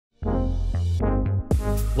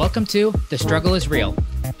Welcome to The Struggle is Real,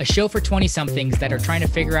 a show for 20-somethings that are trying to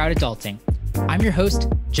figure out adulting. I'm your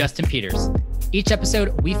host, Justin Peters. Each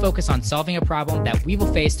episode, we focus on solving a problem that we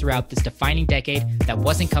will face throughout this defining decade that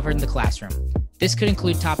wasn't covered in the classroom. This could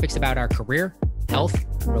include topics about our career, health,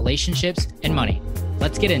 relationships, and money.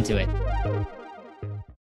 Let's get into it.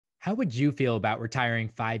 How would you feel about retiring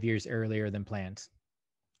 5 years earlier than planned?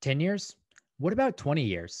 10 years? What about 20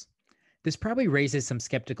 years? This probably raises some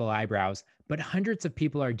skeptical eyebrows, but hundreds of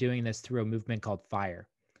people are doing this through a movement called FIRE.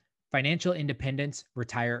 Financial Independence,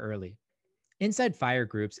 Retire Early. Inside FIRE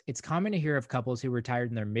groups, it's common to hear of couples who retired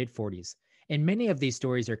in their mid-40s, and many of these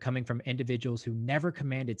stories are coming from individuals who never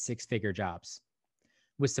commanded six-figure jobs.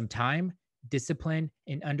 With some time, discipline,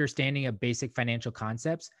 and understanding of basic financial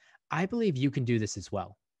concepts, I believe you can do this as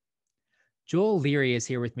well. Joel Leary is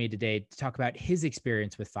here with me today to talk about his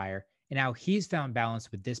experience with FIRE and how he's found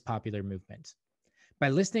balance with this popular movement. By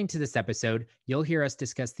listening to this episode, you'll hear us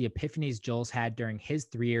discuss the epiphanies Joel's had during his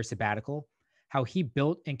 3-year sabbatical, how he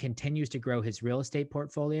built and continues to grow his real estate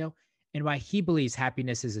portfolio, and why he believes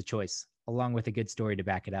happiness is a choice, along with a good story to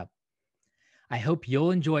back it up. I hope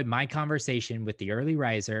you'll enjoy my conversation with the early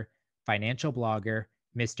riser, financial blogger,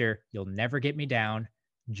 Mr. You'll Never Get Me Down,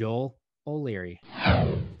 Joel O'Leary.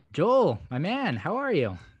 Joel, my man, how are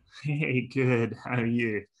you? Hey, good. How are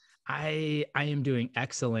you? I am doing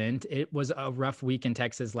excellent. It was a rough week in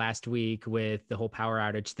Texas last week with the whole power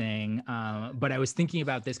outage thing. But I was thinking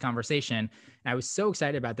about this conversation, and I was so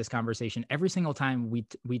excited about this conversation. Every single time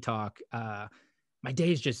we talk, my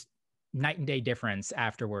day is just night and day difference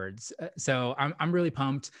afterwards. So I'm really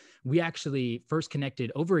pumped. We actually first connected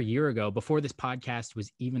over a year ago before this podcast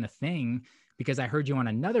was even a thing, because I heard you on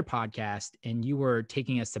another podcast and you were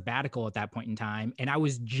taking a sabbatical at that point in time. And I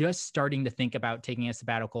was just starting to think about taking a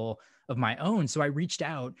sabbatical of my own. So I reached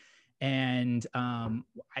out, and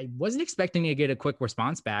I wasn't expecting to get a quick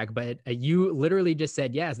response back, but you literally just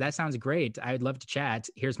said, yes, that sounds great. I'd love to chat.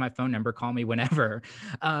 Here's my phone number. Call me whenever.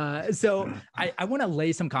 So I want to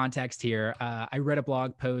lay some context here. I read a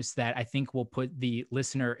blog post that I think will put the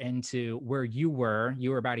listener into where you were.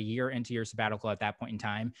 You were about a year into your sabbatical at that point in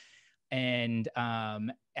time. And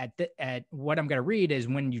at what I'm going to read is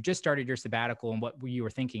when you just started your sabbatical and what you were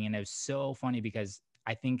thinking. And it was so funny because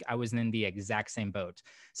I think I was in the exact same boat.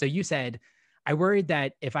 So you said, I worried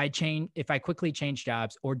that if I quickly changed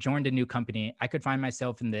jobs or joined a new company, I could find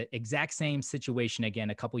myself in the exact same situation again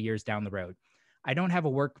a couple years down the road. I don't have a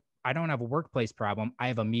workplace problem. I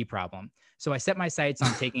have a me problem. So I set my sights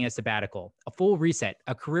on taking a sabbatical, a full reset,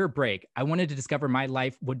 a career break. I wanted to discover my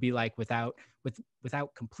life would be like without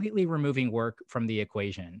completely removing work from the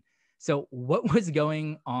equation. So what was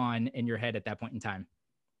going on in your head at that point in time?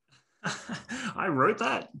 I wrote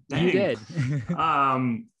that. Dang. You did.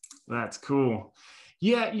 That's cool.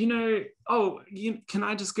 Yeah, can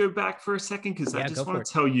I just go back for a second? Because I just want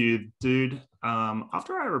to tell you, dude,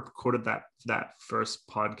 after I recorded that first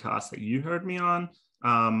podcast that you heard me on,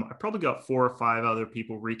 I probably got 4 or 5 other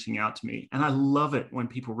people reaching out to me. And I love it when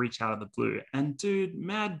people reach out of the blue. And dude,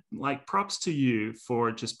 mad, props to you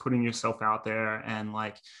for just putting yourself out there and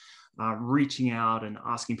reaching out and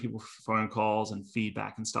asking people for phone calls and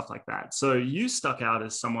feedback and stuff like that. So you stuck out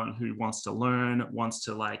as someone who wants to learn, wants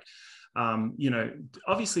to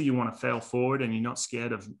obviously you want to fail forward and you're not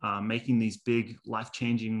scared of making these big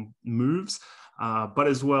life-changing moves, but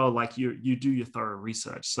as well, you do your thorough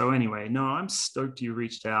research. So anyway, no, I'm stoked you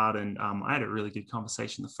reached out, and I had a really good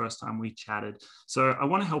conversation the first time we chatted. So I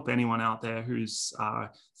want to help anyone out there who's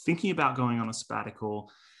thinking about going on a sabbatical.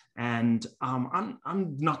 And I'm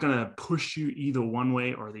not going to push you either one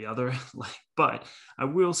way or the other, but I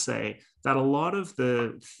will say that a lot of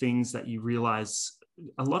the things that you realize,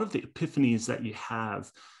 a lot of the epiphanies that you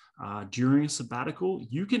have during a sabbatical,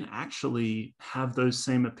 you can actually have those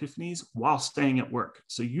same epiphanies while staying at work.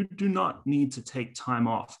 So you do not need to take time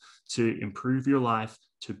off to improve your life,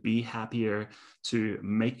 to be happier, to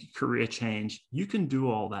make a career change. You can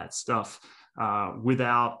do all that stuff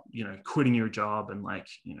without, quitting your job and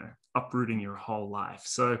uprooting your whole life.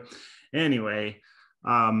 So anyway,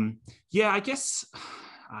 I guess,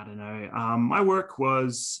 I don't know. My work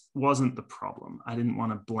wasn't the problem. I didn't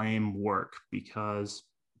want to blame work, because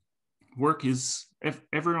work is, if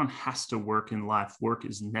everyone has to work in life, work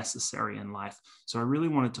is necessary in life. So I really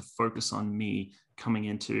wanted to focus on me coming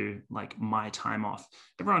into my time off.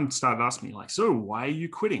 Everyone started asking me so why are you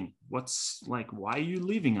quitting? Why are you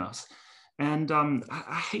leaving us? And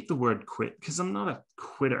I hate the word quit, because I'm not a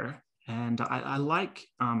quitter. And I like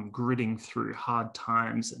gritting through hard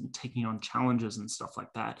times and taking on challenges and stuff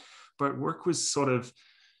like that. But work was sort of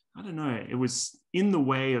I don't know, it was in the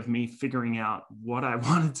way of me figuring out what I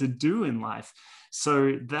wanted to do in life.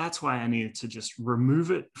 So that's why I needed to just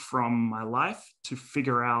remove it from my life to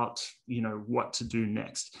figure out, what to do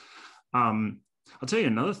next. I'll tell you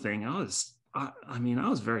another thing. I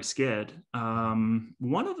was very scared. One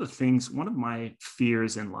of my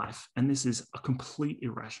fears in life, and this is a complete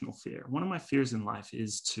irrational fear, one of my fears in life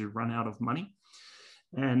is to run out of money.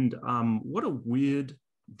 And what a weird,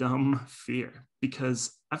 dumb fear,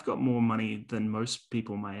 because I've got more money than most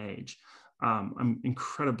people my age. I'm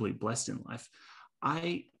incredibly blessed in life.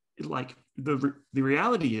 I like the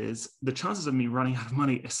reality is the chances of me running out of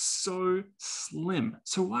money is so slim.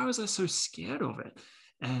 So why was I so scared of it?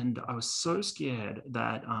 And I was so scared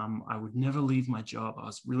that I would never leave my job. I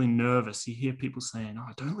was really nervous. You hear people saying,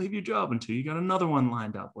 "Oh, don't leave your job until you got another one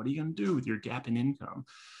lined up. What are you going to do with your gap in income?"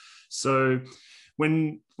 So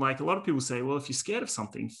when, like, a lot of people say, well, if you're scared of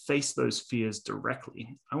something, face those fears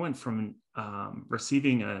directly. I went from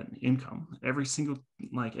receiving an income every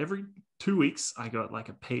 2 weeks, I got like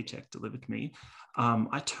a paycheck delivered to me.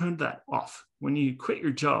 I turned that off. When you quit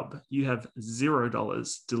your job, you have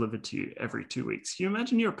 $0 delivered to you every 2 weeks. Can you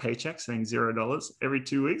imagine your paycheck saying $0 every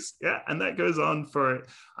 2 weeks? Yeah. And that goes on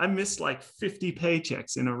I missed like 50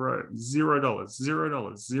 paychecks in a row. $0,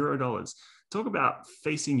 $0, $0. Talk about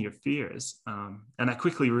facing your fears. And I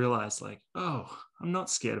quickly realized, like, oh, I'm not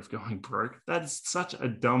scared of going broke. That is such a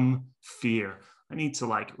dumb fear. I need to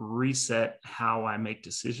like reset how I make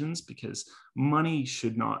decisions, because money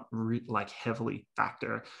should not heavily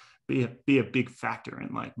be a big factor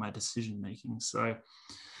in like my decision making. So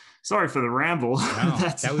sorry for the ramble. No, I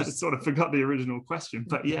sort of forgot the original question,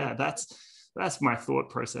 but yeah, that's my thought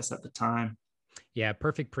process at the time. Yeah,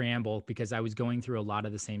 perfect preamble, because I was going through a lot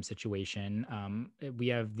of the same situation. We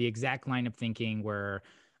have the exact line of thinking where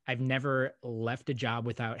I've never left a job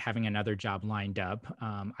without having another job lined up.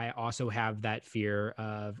 I also have that fear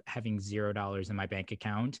of having $0 in my bank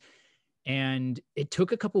account. And it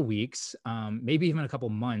took a couple weeks, maybe even a couple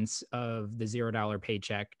months of the $0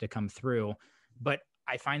 paycheck to come through. But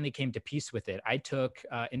I finally came to peace with it.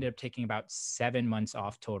 Ended up taking about 7 months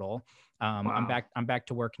off total. Wow. I'm back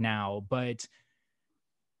to work now, but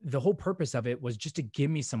the whole purpose of it was just to give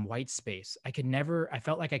me some white space. I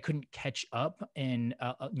felt like I couldn't catch up and,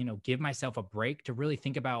 give myself a break to really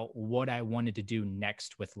think about what I wanted to do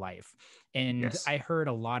next with life. And Yes. I heard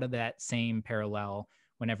a lot of that same parallel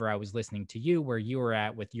whenever I was listening to you, where you were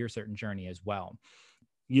at with your certain journey as well.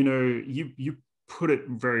 You put it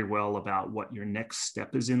very well about what your next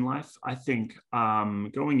step is in life. I think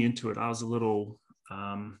going into it, I was a little,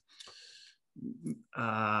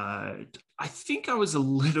 I think I was a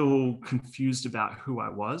little confused about who I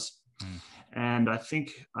was. And I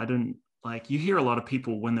think I didn't, like, you hear a lot of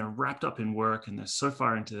people when they're wrapped up in work and they're so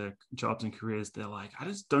far into their jobs and careers, they're like, I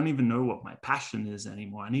just don't even know what my passion is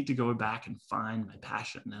anymore. I need to go back and find my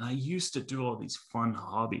passion. And I used to do all these fun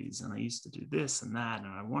hobbies, and I used to do this and that,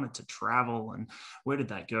 and I wanted to travel, and where did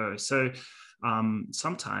that go? So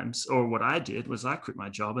sometimes, or what I did was I quit my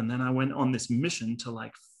job, and then I went on this mission to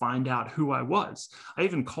like find out who I was. I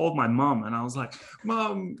even called my mom and I was like,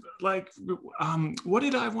 "Mom, like, what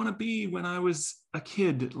did I want to be when I was a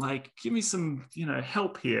kid? Like, give me some,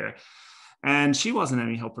 help here." And she wasn't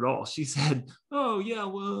any help at all. She said, "Oh yeah,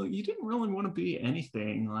 well, you didn't really want to be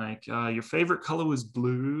anything. Like, your favorite color was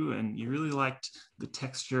blue, and you really liked the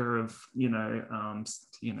texture of,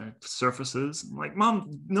 surfaces." I'm like,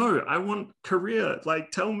 "Mom, no, I want career. Like,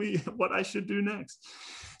 tell me what I should do next."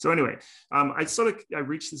 So anyway, I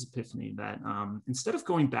reached this epiphany that instead of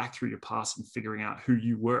going back through your past and figuring out who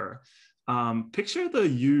you were, picture the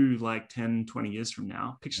you like 10, 20 years from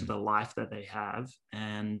now, picture the life that they have,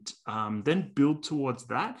 and then build towards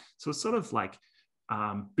that. So it's sort of like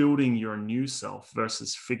building your new self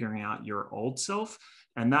versus figuring out your old self.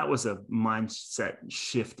 And that was a mindset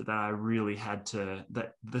shift that I really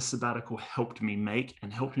that the sabbatical helped me make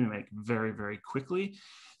very, very quickly.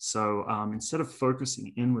 So instead of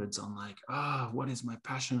focusing inwards on like, what is my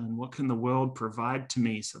passion and what can the world provide to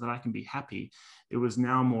me so that I can be happy, it was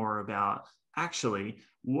now more about, actually,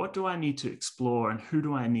 what do I need to explore and who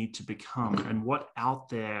do I need to become, and what out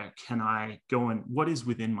there can I go and what is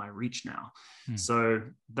within my reach now? So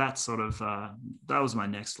that's sort of, that was my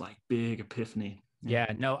next like big epiphany.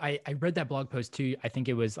 Yeah, no, I read that blog post too. I think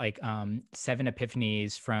it was like 7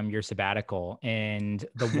 epiphanies from your sabbatical. And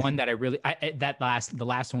the one that the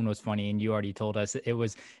last one was funny. And you already told us it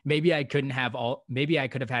was, maybe I could have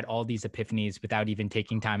had all these epiphanies without even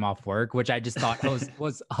taking time off work, which I just thought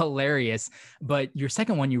was hilarious. But your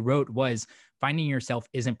second one you wrote was, finding yourself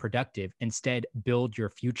isn't productive. Instead, build your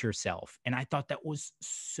future self. And I thought that was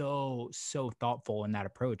so thoughtful in that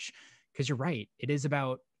approach, because you're right. It is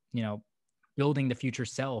about, building the future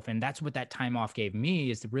self. And that's what that time off gave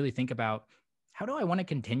me, is to really think about, how do I want to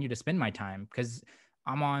continue to spend my time? Because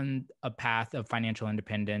I'm on a path of financial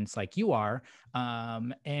independence like you are.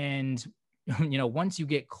 And, once you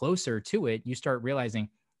get closer to it, you start realizing,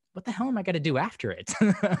 what the hell am I going to do after it?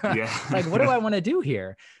 Yeah. Like, what do I want to do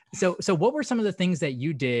here? So what were some of the things that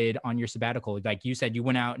you did on your sabbatical? Like you said, you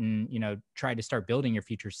went out and, tried to start building your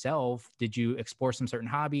future self. Did you explore some certain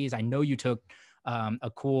hobbies? I know you took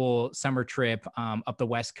a cool summer trip up the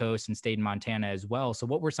West Coast and stayed in Montana as well. So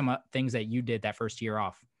what were some things that you did that first year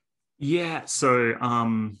off? Yeah. So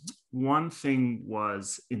one thing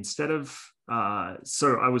was, instead of,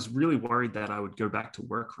 so I was really worried that I would go back to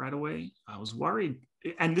work right away. I was worried,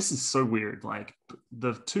 and this is so weird, like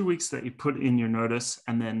the 2 weeks that you put in your notice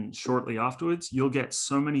and then shortly afterwards, you'll get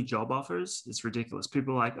so many job offers. It's ridiculous.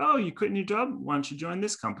 People are like, oh, you quitting your job? Why don't you join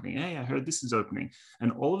this company? Hey, I heard this is opening.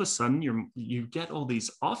 And all of a sudden you get all these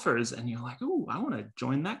offers and you're like, oh, I want to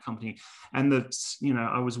join that company. And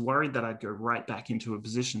I was worried that I'd go right back into a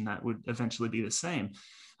position that would eventually be the same.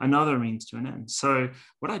 Another means to an end. So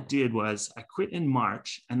what I did was I quit in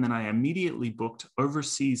March, and then I immediately booked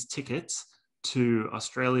overseas tickets to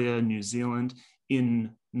Australia, New Zealand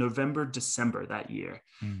in November, December that year.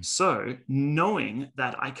 So knowing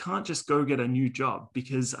that I can't just go get a new job,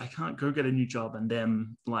 because I can't go get a new job and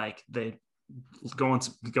then like they go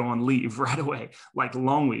on leave right away, like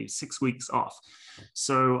long leave, 6 weeks off.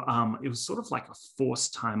 So it was sort of like a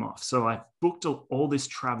forced time off. So I booked all this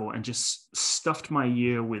travel and just stuffed my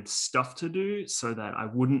year with stuff to do so that I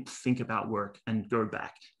wouldn't think about work and going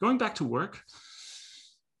back to work.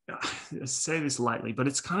 I say this lightly, but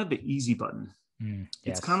it's kind of the easy button. Yes.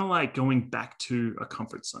 It's kind of like going back to a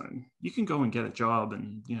comfort zone. You can go and get a job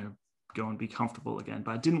and, go and be comfortable again.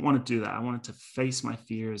 But I didn't want to do that. I wanted to face my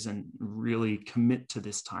fears and really commit to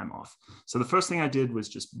this time off. So the first thing I did was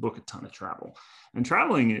just book a ton of travel. And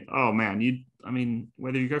traveling, oh man,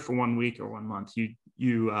 whether you go for 1 week or 1 month, you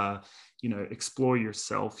explore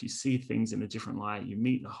yourself. You see things in a different light. You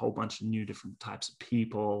meet a whole bunch of new different types of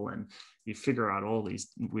people, and you figure out all these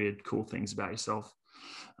weird, cool things about yourself.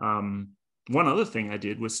 One other thing I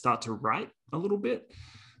did was start to write a little bit.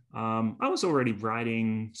 I was already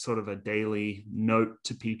writing sort of a daily note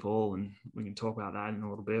to people, and we can talk about that in a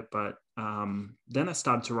little bit. But then I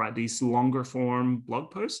started to write these longer form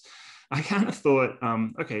blog posts. I kind of thought,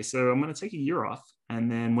 okay, so I'm going to take a year off.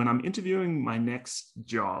 And then when I'm interviewing my next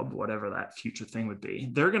job, whatever that future thing would be,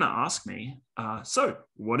 they're going to ask me, so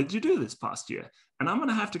what did you do this past year? And I'm going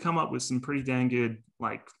to have to come up with some pretty dang good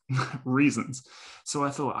reasons. So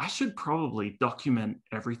I thought I should probably document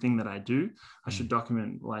everything that I do. I should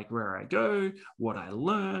document where I go, what I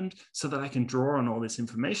learned, so that I can draw on all this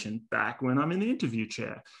information back when I'm in the interview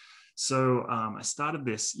chair. So I started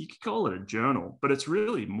this, you could call it a journal, but it's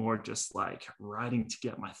really more just like writing to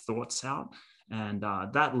get my thoughts out. And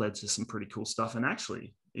that led to some pretty cool stuff, and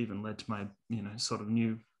actually even led to my, sort of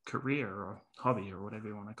new career or hobby or whatever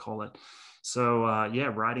you want to call it. So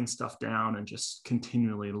writing stuff down and just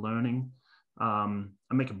continually learning. I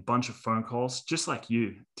make a bunch of phone calls just like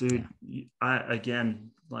you, dude. Yeah.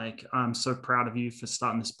 I'm so proud of you for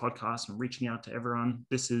starting this podcast and reaching out to everyone.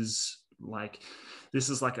 This is like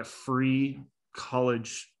a free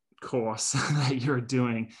college course that you're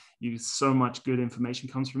doing. So much good information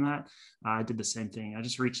comes from that. I did the same thing. I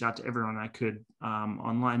just reached out to everyone I could,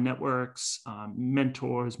 online networks,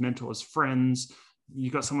 mentors, friends. You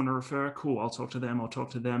got someone to refer? Cool. I'll talk to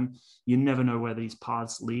them. You never know where these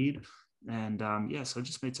paths lead. And so I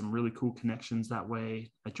just made some really cool connections that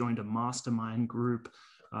way. I joined a mastermind group.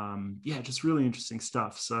 Just really interesting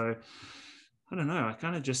stuff. So I don't know. I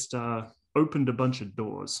kind of just opened a bunch of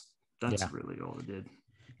doors. That's really all I did.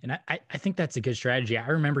 And I think that's a good strategy. I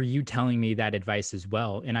remember you telling me that advice as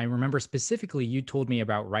well. And I remember specifically you told me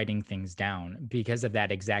about writing things down because of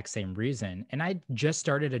that exact same reason. And I just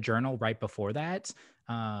started a journal right before that.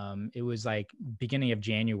 It was like beginning of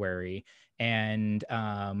January. And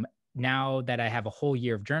now that I have a whole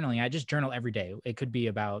year of journaling, I just journal every day. It could be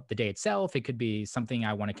about the day itself. It could be something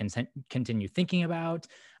I want to continue thinking about.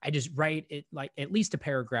 I just write it like at least a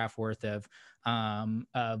paragraph worth of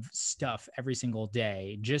stuff every single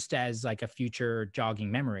day, just as like a future jogging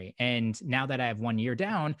memory. And now that I have 1 year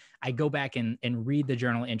down, I go back and read the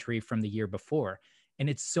journal entry from the year before. And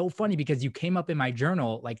it's so funny because you came up in my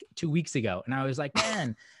journal like 2 weeks ago, and I was like,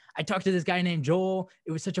 man, I talked to this guy named Joel.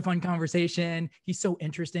 It was such a fun conversation. He's so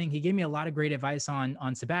interesting. He gave me a lot of great advice on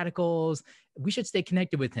sabbaticals. We should stay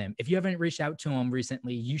connected with him. If you haven't reached out to him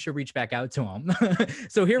recently, you should reach back out to him.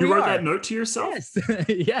 So here You we wrote are. that note to yourself? Yes.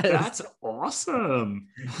 Yes. That's awesome.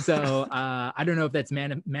 So I don't know if that's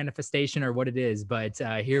manifestation or what it is, but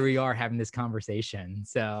here we are having this conversation.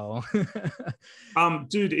 So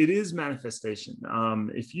Dude, it is manifestation.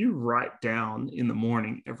 If you write down in the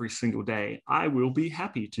morning every single day, I will be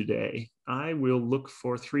happy today. I will look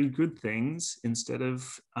for 3 good things instead of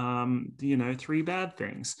 3 bad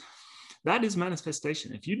things. That is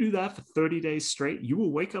manifestation. If you do that for 30 days straight, you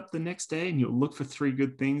will wake up the next day and you'll look for 3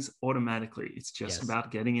 good things automatically. It's just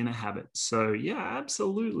about getting in a habit. So yeah,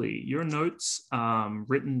 absolutely. Your notes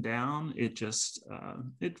written down, it just,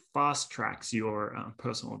 it fast tracks your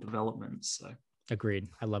personal development. So agreed.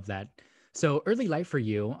 I love that. So early life for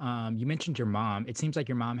you, you mentioned your mom. It seems like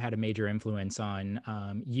your mom had a major influence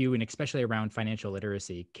on you, and especially around financial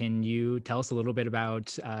literacy. Can you tell us a little bit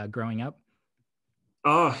about growing up?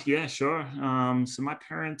 Oh, yeah, sure. So my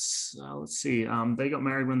parents, let's see, they got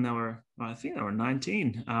married when they were, I think they were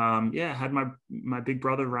 19. Yeah, had my big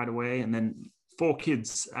brother right away, and then 4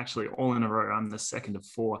 kids actually all in a row. I'm the second of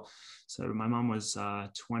 4. So my mom was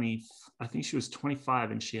 20, I think she was 25,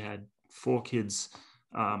 and she had 4 kids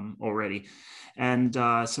already. And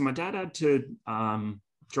so my dad had to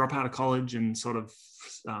drop out of college and sort of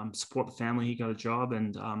support the family. He got a job,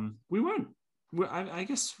 and I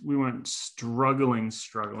guess we weren't struggling,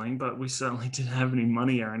 but we certainly didn't have any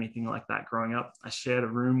money or anything like that growing up. I shared a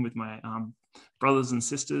room with my brothers and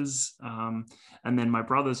sisters, and then my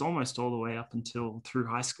brothers almost all the way up until through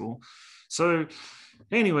high school. So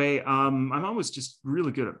anyway, my mom was just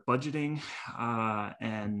really good at budgeting,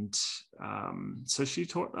 and so she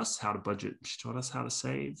taught us how to budget. She taught us how to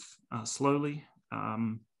save slowly.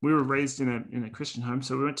 We were raised in a Christian home,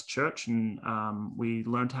 so we went to church, and we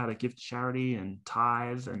learned how to give to charity and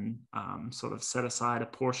tithe, and sort of set aside a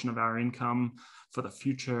portion of our income for the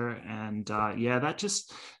future. And that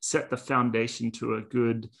just set the foundation to a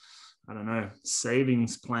good, I don't know,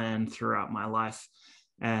 savings plan throughout my life.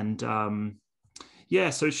 And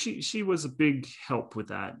so she was a big help with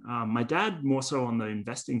that. My dad, more so on the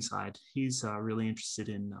investing side, he's really interested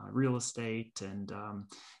in real estate and,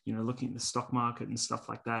 looking at the stock market and stuff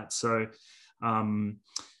like that. So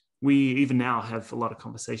we even now have a lot of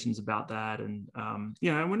conversations about that. And,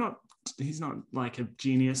 he's not like a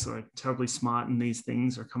genius or terribly smart in these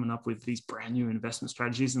things or coming up with these brand new investment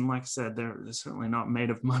strategies. And like I said, they're certainly not made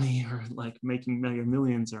of money or like making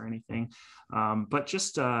millions or anything. But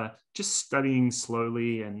just studying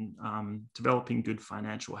slowly and developing good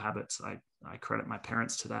financial habits. I credit my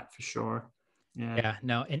parents to that for sure. Yeah,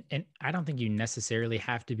 no. And I don't think you necessarily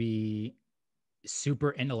have to be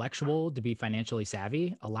super intellectual to be financially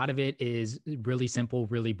savvy. A lot of it is really simple,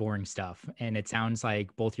 really boring stuff. And it sounds like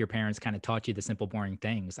both your parents kind of taught you the simple, boring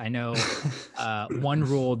things. I know one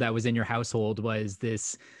rule that was in your household was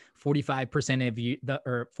this 45% of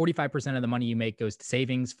 45% of the money you make goes to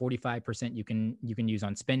savings, 45% you can use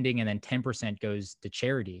on spending, and then 10% goes to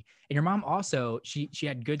charity. And your mom also, she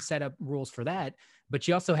had good setup rules for that, but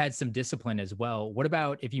she also had some discipline as well. What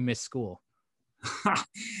about if you miss school?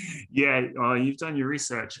 Yeah, you've done your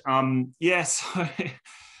research. Yes,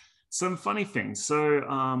 some funny things. So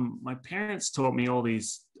my parents taught me all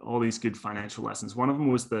these good financial lessons. One of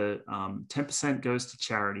them was the 10% goes to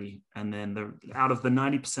charity, and then out of the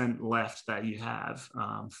 90% left that you have,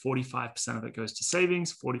 45% of it goes to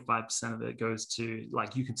savings, 45% of it goes to,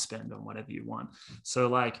 like, you can spend on whatever you want. So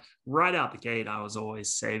like right out the gate, I was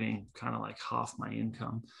always saving kind of like half my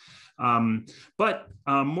income. But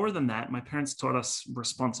more than that, my parents taught us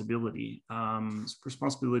responsibility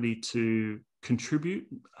to contribute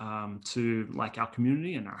to like our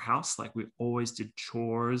community and our house. Like we always did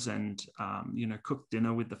chores and cooked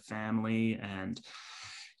dinner with the family, and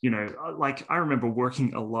like I remember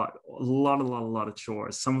working a lot of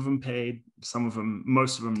chores. Some of them paid,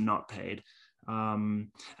 most of them not paid. And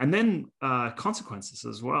then consequences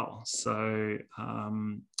as well. So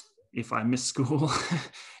if I missed school,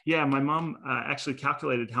 yeah, my mom actually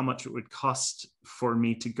calculated how much it would cost for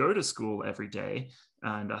me to go to school every day.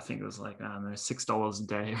 And I think it was like, I don't know, $6 a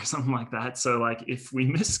day or something like that. So like if we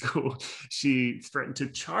missed school, she threatened to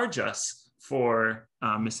charge us for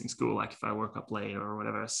missing school, like if I woke up late or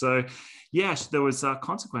whatever. So yeah, there was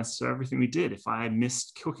consequences to everything we did. If I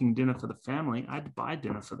missed cooking dinner for the family, I had to buy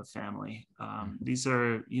dinner for the family. These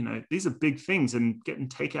are big things, and getting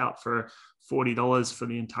takeout for $40 for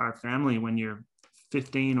the entire family when you're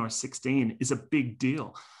 15 or 16 is a big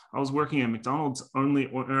deal. I was working at McDonald's only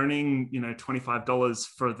earning, $25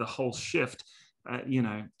 for the whole shift.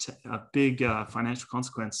 a big financial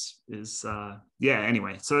consequence is,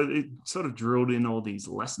 anyway. So it sort of drilled in all these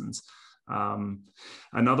lessons.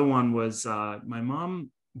 Another one was my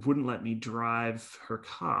mom wouldn't let me drive her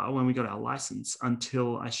car when we got our license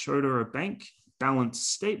until I showed her a bank balance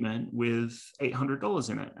statement with $800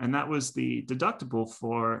 in it. And that was the deductible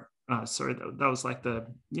for, that was like the,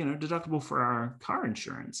 deductible for our car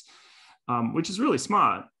insurance, which is really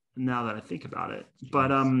smart now that I think about it.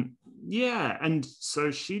 But and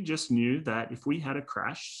so she just knew that if we had a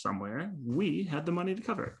crash somewhere, we had the money to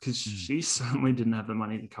cover it, because she certainly didn't have the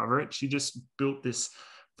money to cover it. She just built this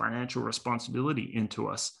financial responsibility into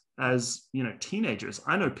us as, teenagers.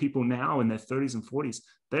 I know people now in their 30s and 40s,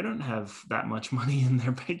 they don't have that much money in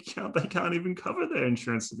their bank account. They can't even cover their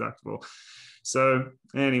insurance deductible. So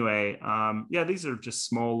anyway, these are just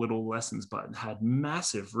small little lessons, but had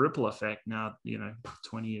massive ripple effect now,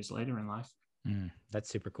 20 years later in life. That's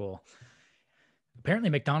super cool.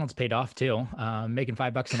 Apparently McDonald's paid off too, making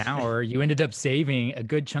 $5 an hour. You ended up saving a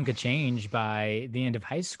good chunk of change by the end of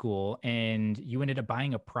high school, and you ended up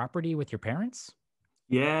buying a property with your parents?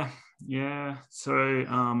 Yeah. So,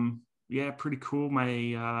 pretty cool.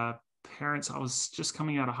 My parents, I was just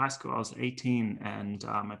coming out of high school. I was 18, and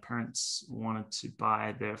my parents wanted to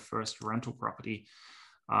buy their first rental property.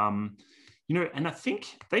 And I think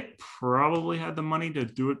they probably had the money to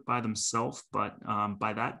do it by themselves, but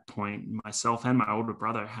by that point, myself and my older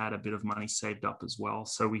brother had a bit of money saved up as well.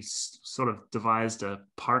 So we sort of devised a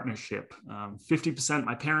partnership, 50%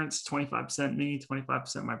 my parents, 25% me,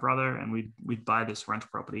 25% my brother, and we'd buy this rental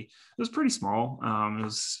property. It was pretty small. It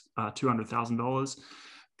was $200,000.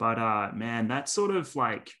 But man, that sort of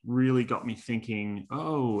like really got me thinking,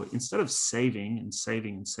 instead of saving and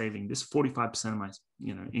saving and saving, this 45% of my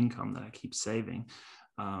income that I keep saving,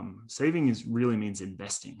 saving really means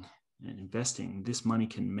investing. And investing, this money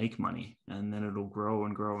can make money, and then it'll grow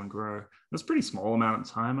and grow and grow. It was a pretty small amount of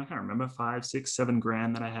time. I can't remember, 5, 6, 7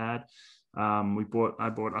 grand that I had. I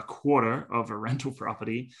bought a quarter of a rental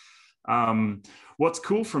property. What's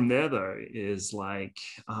cool from there though is like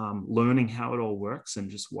learning how it all works and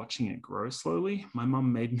just watching it grow slowly. My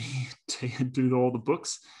mom made me do all the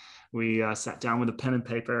books. We sat down with a pen and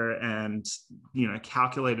paper and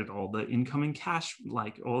calculated all the incoming cash,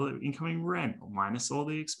 like all the incoming rent minus all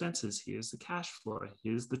the expenses. Here's the cash flow.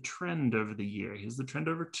 Here's the trend over the year. Here's the trend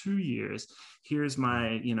over 2 years. Here's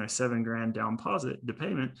my 7 grand down deposit, the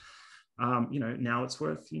payment. Now it's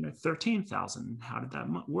worth, 13,000. How did that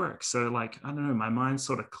work? So like, I don't know, my mind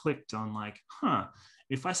sort of clicked on like,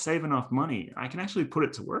 if I save enough money, I can actually put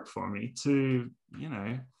it to work for me to,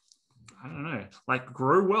 I don't know, like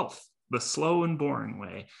grow wealth the slow and boring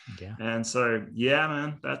way. Yeah. And so, yeah,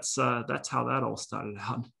 man, that's how that all started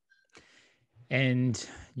out. And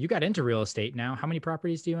you got into real estate now. How many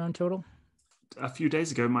properties do you own total? A few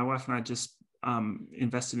days ago, my wife and I just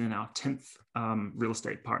invested in our 10th real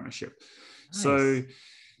estate partnership. Nice. So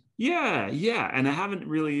yeah. And I haven't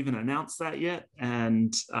really even announced that yet.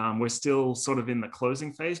 And we're still sort of in the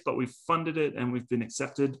closing phase, but we've funded it and we've been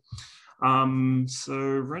accepted. So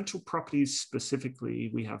rental properties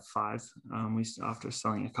specifically, we have 5, after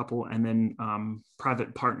selling a couple, and then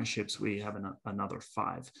private partnerships, we have another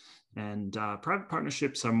 5. And private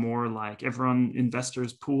partnerships are more like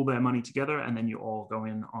investors pool their money together, and then you all go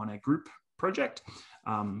in on a group project.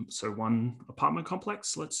 So one apartment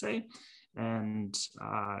complex, let's say. And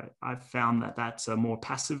I've found that that's a more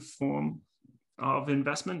passive form of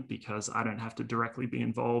investment because I don't have to directly be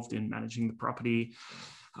involved in managing the property.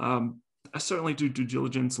 I certainly do due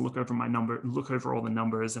diligence, look over all the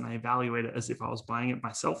numbers, and I evaluate it as if I was buying it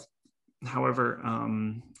myself. However,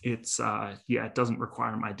 it doesn't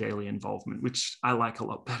require my daily involvement, which I like a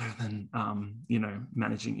lot better than,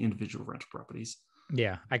 managing individual rental properties.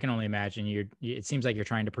 Yeah, I can only imagine it seems like you're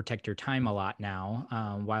trying to protect your time a lot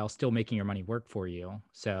now, while still making your money work for you.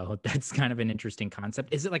 So that's kind of an interesting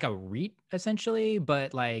concept. Is it like a REIT essentially,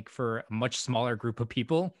 but like for a much smaller group of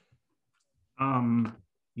people?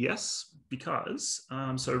 Yes, because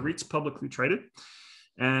so REIT's publicly traded,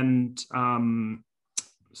 and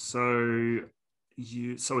so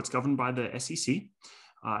it's governed by the SEC.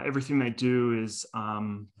 Everything they do is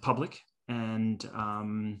public, and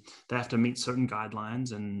they have to meet certain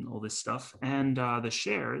guidelines and all this stuff. And the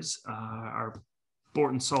shares are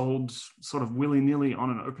bought and sold sort of willy-nilly on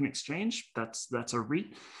an open exchange. That's a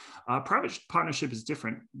REIT. Private partnership is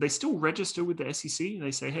different. They still register with the SEC.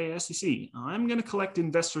 They say, hey, SEC, I'm going to collect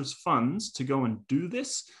investors' funds to go and do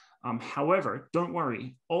this. However, don't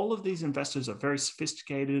worry. All of these investors are very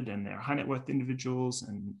sophisticated, and they're high net worth individuals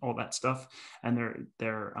and all that stuff. And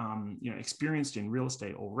they're experienced in real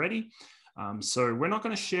estate already. So we're not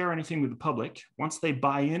going to share anything with the public. Once they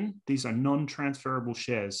buy in, these are non-transferable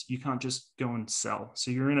shares. You can't just go and sell.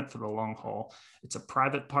 So you're in it for the long haul. It's a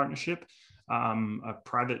private partnership, a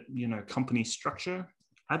private, company structure.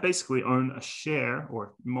 I basically own a share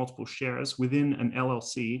or multiple shares within an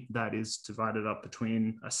LLC that is divided up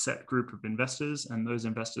between a set group of investors and those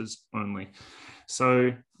investors only.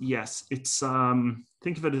 So yes, it's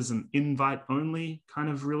think of it as an invite-only kind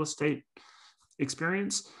of real estate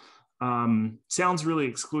experience. Sounds really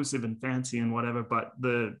exclusive and fancy and whatever, but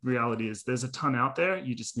the reality is there's a ton out there.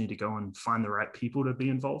 You just need to go and find the right people to be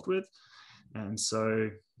involved with. And so,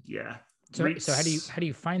 yeah. So how do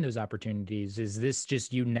you find those opportunities? Is this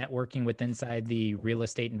just you networking with inside the real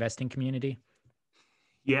estate investing community?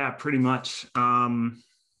 Yeah, pretty much.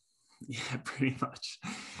 Pretty much.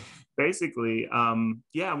 Basically, I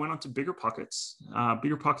went on to Bigger Pockets.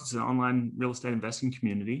 Bigger Pockets is an online real estate investing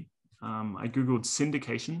community. I Googled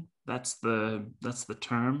syndication. That's the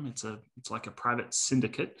term. It's like a private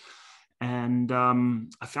syndicate. And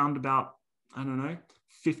I found about, I don't know,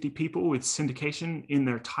 50 people with syndication in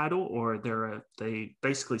their title, or they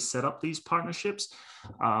basically set up these partnerships.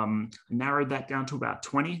 Narrowed that down to about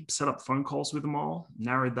 20, set up phone calls with them all,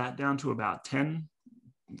 narrowed that down to about 10,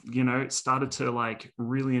 started to like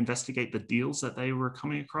really investigate the deals that they were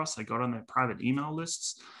coming across. I got on their private email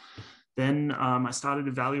lists. Then I started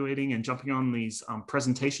evaluating and jumping on these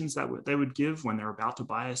presentations that they would give when they're about to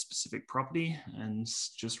buy a specific property, and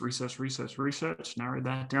just research, narrowed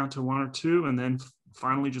that down to one or two, and then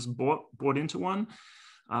finally just bought into one.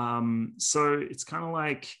 So it's kind of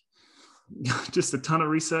like just a ton of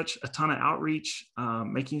research, a ton of outreach,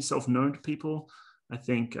 making yourself known to people. I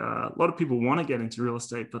think a lot of people want to get into real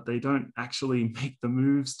estate, but they don't actually make the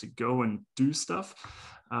moves to go and do stuff.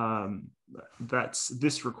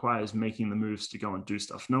 This requires making the moves to go and do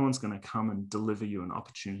stuff. No one's going to come and deliver you an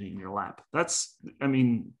opportunity in your lap.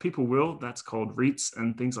 People will. That's called REITs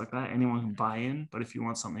and things like that. Anyone can buy in, but if you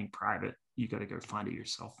want something private, you got to go find it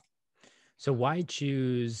yourself. So why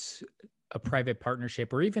choose a private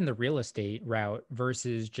partnership or even the real estate route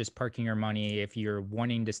versus just parking your money if you're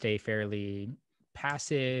wanting to stay fairly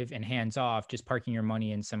passive and hands off, just parking your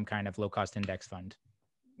money in some kind of low cost index fund?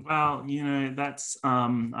 Well, that's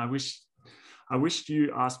I wished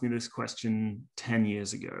you asked me this question 10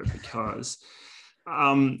 years ago, because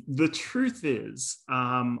the truth is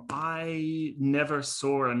I never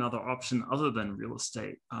saw another option other than real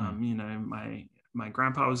estate. My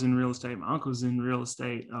grandpa was in real estate, my uncle was in real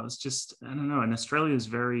estate. I don't know, and Australia is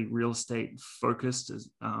very real estate focused, as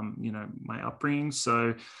my upbringing.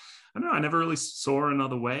 So I don't know, I never really saw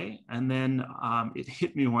another way. And then it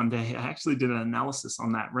hit me one day. I actually did an analysis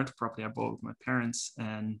on that rental property I bought with my parents.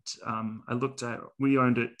 And we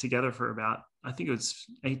owned it together for about, I think it was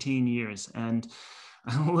 18 years. And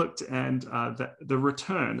I looked, and the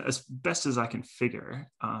return, as best as I can figure,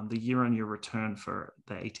 the year-on-year return for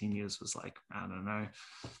the 18 years was like, I don't know,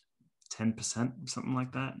 10%, something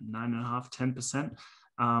like that, 9.5%, 10%.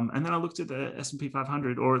 And then I looked at the S&P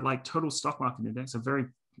 500, or like total stock market index, a very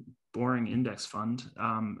boring index fund,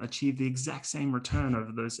 achieved the exact same return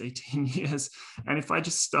over those 18 years. And if I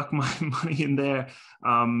just stuck my money in there,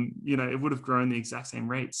 it would have grown the exact same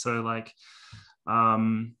rate. So like,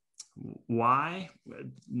 why?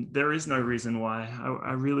 There is no reason why.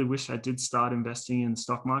 I really wish I did start investing in the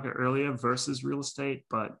stock market earlier versus real estate,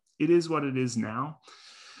 but it is what it is now.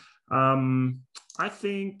 I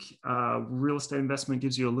think real estate investment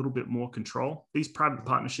gives you a little bit more control. These private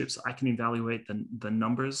partnerships, I can evaluate the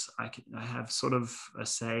numbers. I have sort of a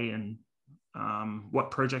say in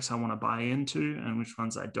what projects I want to buy into and which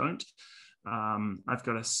ones I don't. I've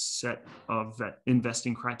got a set of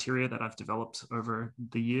investing criteria that I've developed over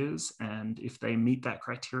the years. And if they meet that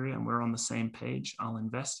criteria and we're on the same page, I'll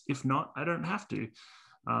invest. If not, I don't have to.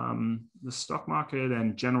 The stock market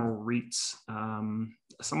and general REITs,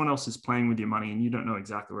 someone else is playing with your money and you don't know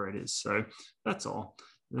exactly where it is. So that's all.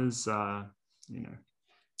 There's, but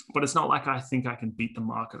it's not like I think I can beat the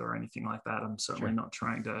market or anything like that. I'm certainly not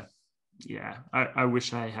trying to, I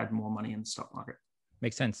wish I had more money in the stock market.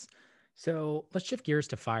 Makes sense. So let's shift gears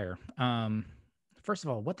to FIRE. First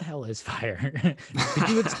of all, what the hell is FIRE? Could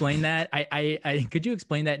you explain that? Could you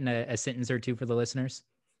explain that in a sentence or two for the listeners?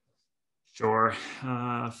 Sure.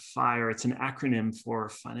 FIRE, it's an acronym for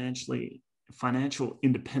financial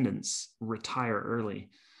independence, retire early.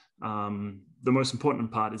 The most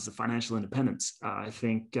important part is the financial independence. I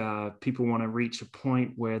think people want to reach a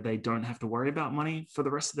point where they don't have to worry about money for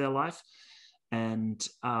the rest of their life. And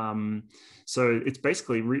so it's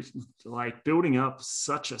basically like building up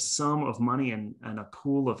such a sum of money and a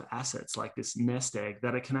pool of assets, like this nest egg,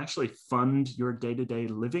 that it can actually fund your day-to-day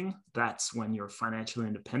living. That's when you're financially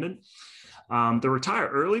independent. The retire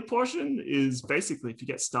early portion is basically if you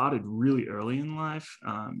get started really early in life,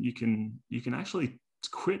 you can actually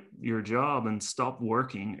quit your job and stop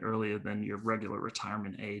working earlier than your regular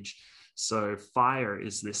retirement age. So FIRE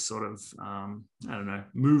is this sort of,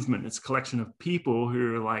 movement. It's a collection of people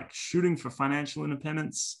who are like shooting for financial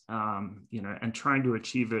independence, and trying to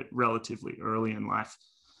achieve it relatively early in life.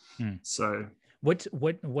 So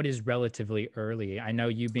what is relatively early? I know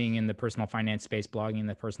you being in the personal finance space, blogging in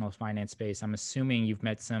the personal finance space, I'm assuming you've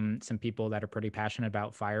met some people that are pretty passionate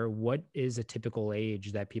about FIRE. What is a typical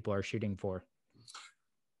age that people are shooting for?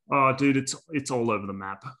 Oh, dude, it's all over the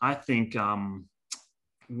map. I think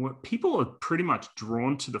what people are pretty much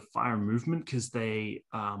drawn to the FIRE movement because they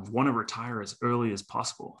want to retire as early as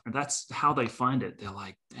possible, and that's how they find it. They're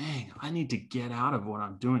like, "Dang, I need to get out of what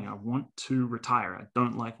I'm doing. I want to retire. I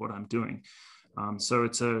don't like what I'm doing." So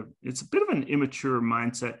it's a bit of an immature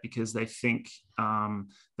mindset because they think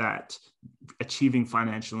that achieving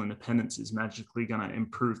financial independence is magically going to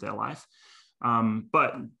improve their life.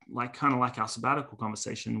 But kind of like our sabbatical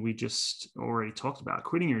conversation, we just already talked about,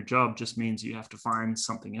 quitting your job just means you have to find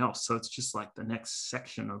something else. So it's just like the next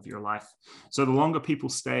section of your life. So the longer people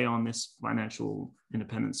stay on this financial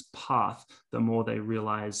independence path, the more they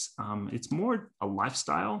realize it's more a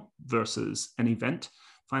lifestyle versus an event.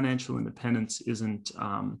 Financial independence isn't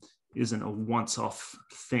a once-off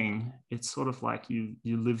thing. It's sort of like you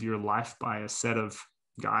live your life by a set of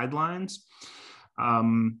guidelines.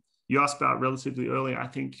 You asked about relatively early. I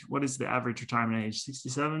think, what is the average retirement age?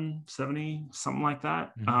 67, 70, something like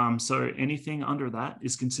that. Mm-hmm. So anything under that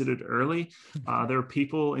is considered early. There are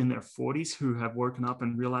people in their 40s who have woken up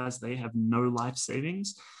and realized they have no life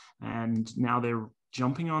savings. And now they're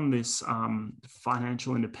jumping on this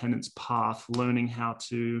financial independence path, learning how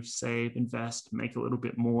to save, invest, make a little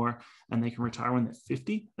bit more, and they can retire when they're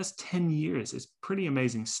 50. That's 10 years. It's pretty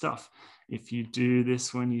amazing stuff. If you do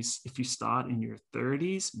this if you start in your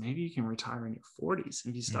 30s, maybe you can retire in your 40s.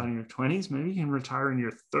 If you start in your 20s, maybe you can retire in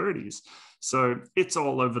your 30s. So it's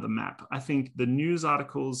all over the map. I think the news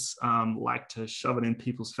articles like to shove it in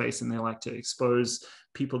people's face, and they like to expose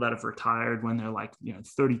people that have retired when they're like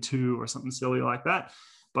 32 or something silly like that.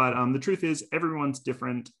 But the truth is, everyone's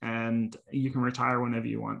different, and you can retire whenever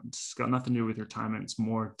you want. It's got nothing to do with retirement. It's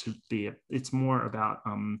more about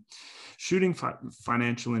shooting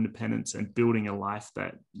financial independence and building a life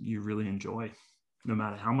that you really enjoy, no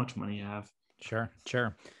matter how much money you have. Sure.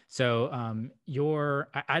 So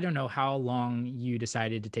I don't know how long you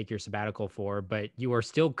decided to take your sabbatical for, but you are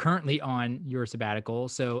still currently on your sabbatical.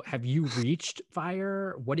 So have you reached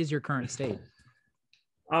FIRE? What is your current state?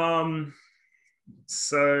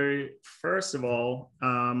 So first of all,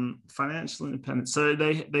 financial independence. So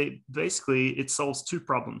they basically, it solves two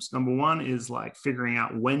problems. Number one is like figuring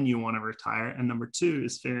out when you want to retire, and number two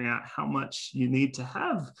is figuring out how much you need to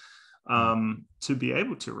have to be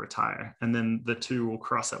able to retire, and then the two will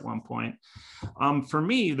cross at one point. For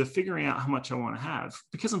me, the figuring out how much I want to have,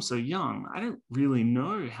 because I'm so young, I don't really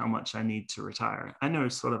know how much I need to retire. I know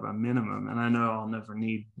sort of a minimum, and I know I'll never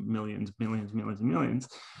need millions.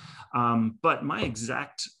 But my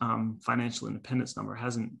exact financial independence number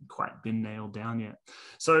hasn't quite been nailed down yet.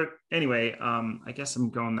 So anyway, I guess I'm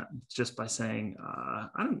going just by saying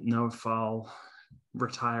I don't know if I'll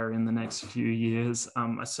retire in the next few years.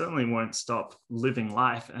 I certainly won't stop living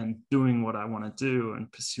life and doing what I want to do and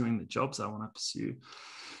pursuing the jobs I want to pursue.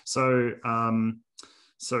 So,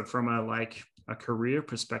 so from a career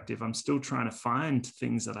perspective, I'm still trying to find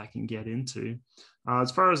things that I can get into. As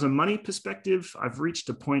far as a money perspective, I've reached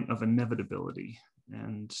a point of inevitability.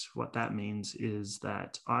 And what that means is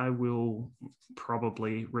that I will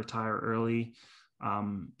probably retire early,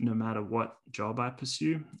 no matter what job I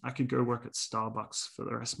pursue. I could go work at Starbucks for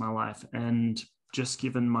the rest of my life. And just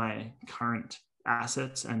given my current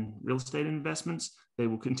assets and real estate investments, they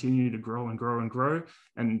will continue to grow and grow and grow.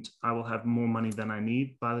 And I will have more money than I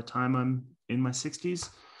need by the time I'm in my 60s.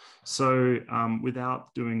 So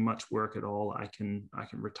without doing much work at all, I can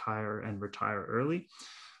retire early.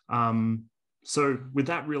 So with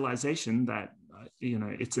that realization that,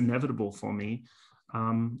 it's inevitable for me,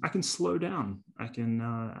 I can slow down. I can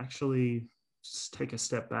actually take a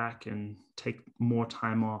step back and take more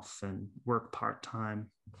time off and work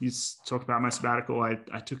part-time. You talked about my sabbatical.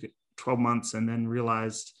 I took it 12 months and then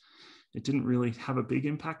realized, it didn't really have a big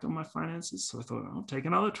impact on my finances. So I thought, I'll take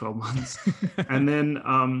another 12 months. And then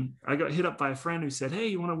I got hit up by a friend who said, hey,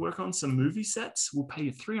 you want to work on some movie sets? We'll pay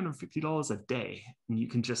you $350 a day. And you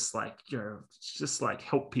can just like, just like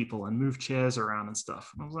help people and move chairs around and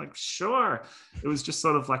stuff. And I was like, sure. It was just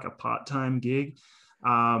sort of like a part-time gig.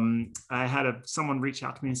 I had someone reach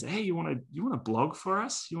out to me and say, hey, you want to blog for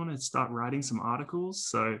us? You want to start writing some articles?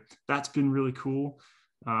 So that's been really cool.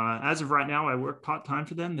 As of right now, I work part-time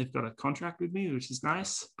for them. They've got a contract with me, which is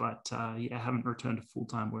nice, but I haven't returned to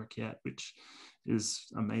full-time work yet, which is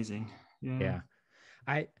amazing. Yeah.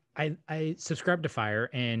 I subscribe to FIRE,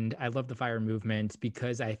 and I love the FIRE movement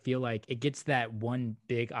because I feel like it gets that one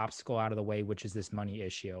big obstacle out of the way, which is this money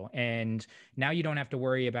issue. And now you don't have to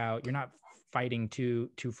worry about, you're not fighting two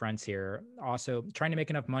fronts here. Also trying to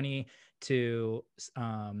make enough money to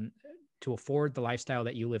afford the lifestyle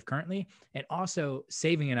that you live currently, and also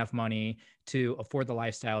saving enough money to afford the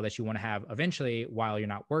lifestyle that you want to have eventually while you're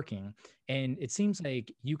not working. And it seems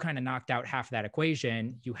like you kind of knocked out half of that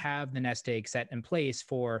equation. You have the nest egg set in place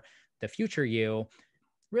for the future you.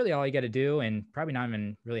 Really all you got to do, and probably not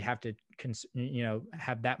even really have to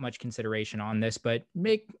have that much consideration on this, but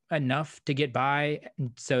make enough to get by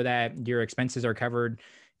so that your expenses are covered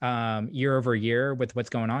year over year with what's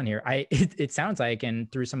going on here. It sounds like,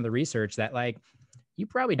 and through some of the research, that like you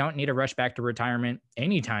probably don't need to rush back to retirement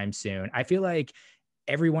anytime soon. I feel like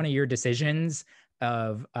every one of your decisions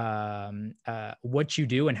of what you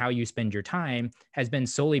do and how you spend your time has been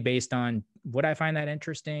solely based on, would I find that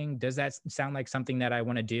interesting? Does that sound like something that I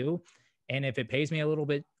want to do? And if it pays me a little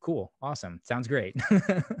bit, cool, awesome, sounds great.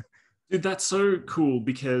 Dude, that's so cool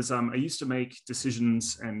because I used to make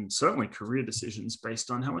decisions, and certainly career decisions,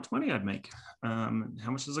 based on how much money I'd make. How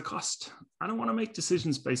much does it cost? I don't want to make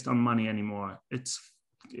decisions based on money anymore.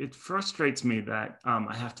 It frustrates me that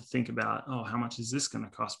I have to think about, oh, how much is this going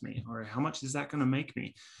to cost me? Or how much is that going to make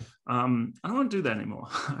me? I don't want to do that anymore.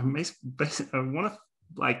 I want to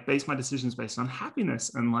like base my decisions based on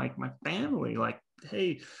happiness and like my family. Like,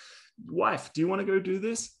 hey, wife, do you want to go do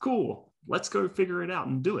this? Cool. Let's go figure it out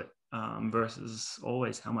and do it. Versus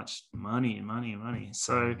always how much money.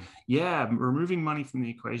 So yeah, removing money from the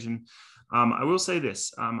equation. I will say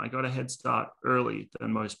this, I got a head start early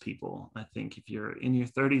than most people. I think if you're in your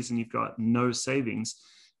 30s and you've got no savings,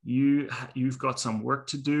 you've got some work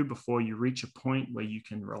to do before you reach a point where you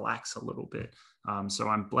can relax a little bit. So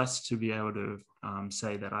I'm blessed to be able to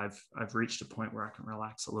say that I've reached a point where I can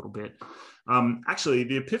relax a little bit. Actually,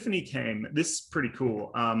 the epiphany came, this is pretty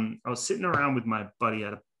cool. I was sitting around with my buddy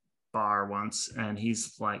at a bar once, and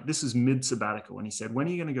he's like, this is mid sabbatical, and he said, when are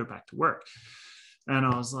you going to go back to work? And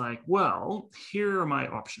I was like, well, here are my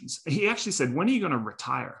options. He actually said, when are you going to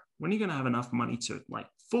retire? When are you going to have enough money to like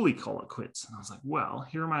fully call it quits? And I was like, well,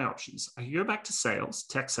 here are my options. I can go back to sales,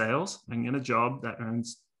 tech sales. I can get a job that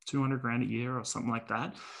earns 200 grand a year or something like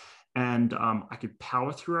that. And I could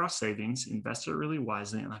power through our savings, invest it really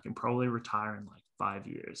wisely, and I can probably retire in like 5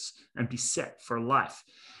 years and be set for life.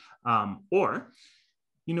 Or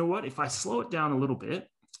you know what, if I slow it down a little bit,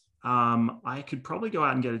 I could probably go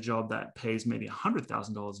out and get a job that pays maybe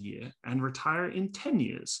 $100,000 a year and retire in 10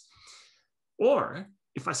 years. Or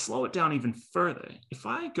if I slow it down even further, if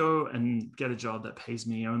I go and get a job that pays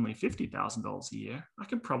me only $50,000 a year, I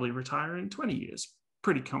can probably retire in 20 years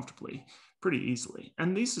pretty comfortably, pretty easily.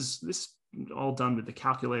 And this all done with the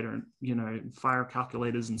calculator and, FIRE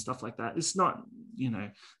calculators and stuff like that. It's not,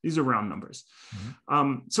 these are round numbers.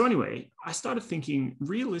 Mm-hmm. So anyway, I started thinking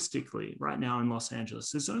realistically right now in Los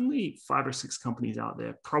Angeles, there's only 5 or 6 companies out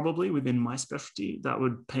there, probably within my specialty, that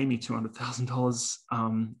would pay me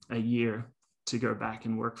 $200,000 a year to go back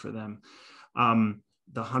and work for them.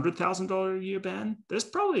 The $100,000 a year band, there's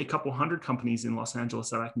probably a couple hundred companies in Los Angeles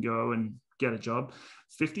that I can go and get a job.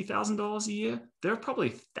 $50,000 a year, there are probably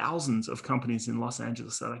thousands of companies in Los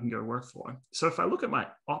Angeles that I can go work for. So if I look at my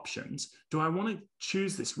options, do I want to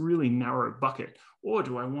choose this really narrow bucket, or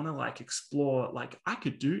do I want to explore, I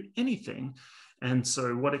could do anything? And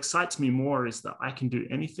so what excites me more is that I can do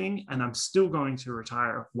anything and I'm still going to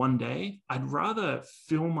retire one day. I'd rather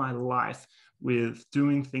fill my life with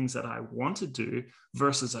doing things that I want to do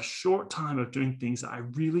versus a short time of doing things that I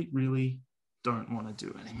really, really don't want to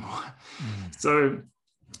do anymore. So,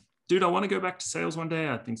 dude, I want to go back to sales one day.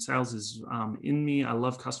 I think sales is in me. I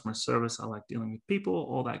love customer service. I like dealing with people,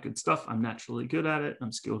 all that good stuff. I'm naturally good at it.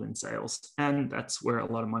 I'm skilled in sales. And that's where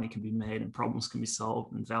a lot of money can be made and problems can be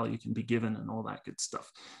solved and value can be given and all that good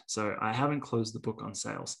stuff. So I haven't closed the book on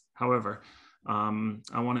sales. However,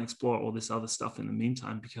 I want to explore all this other stuff in the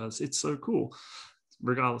meantime because it's so cool,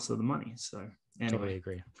 regardless of the money. So anyway. Totally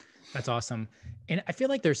agree. That's awesome. And I feel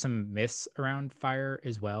like there's some myths around fire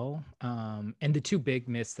as well. And the two big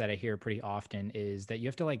myths that I hear pretty often is that you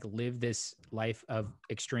have to like live this life of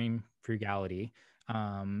extreme frugality.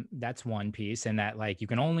 That's one piece. And that like you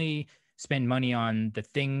can only spend money on the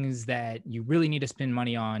things that you really need to spend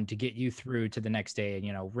money on to get you through to the next day,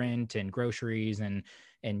 you know, rent and groceries and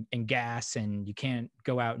gas, and you can't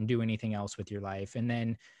go out and do anything else with your life. And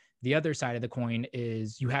then the other side of the coin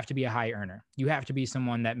is you have to be a high earner. You have to be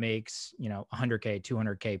someone that makes, you know, 100K,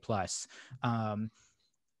 200K plus. Um,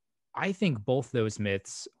 I think both those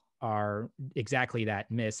myths are exactly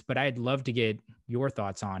that myths, but I'd love to get your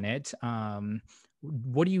thoughts on it.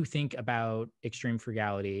 What do you think about extreme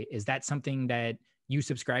frugality? Is that something that you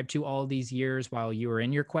subscribed to all these years while you were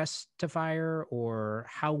in your quest to fire, or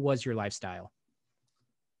how was your lifestyle?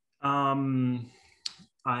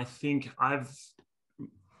 I think I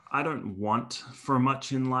don't want for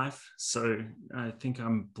much in life. So I think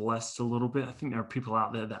I'm blessed a little bit. I think there are people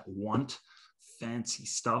out there that want fancy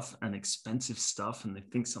stuff and expensive stuff, and they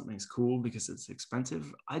think something's cool because it's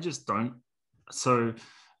expensive. I just don't. So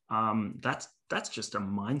that's just a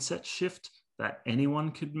mindset shift that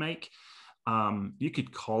anyone could make. You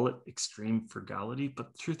could call it extreme frugality,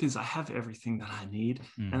 but the truth is I have everything that I need,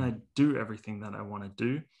 and I do everything that I want to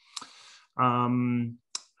do.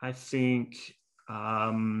 I think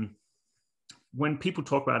when people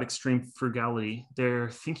talk about extreme frugality, they're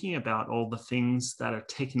thinking about all the things that are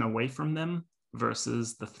taken away from them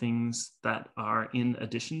versus the things that are in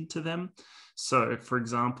addition to them. So, for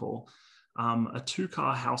example, a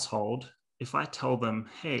two-car household, if I tell them,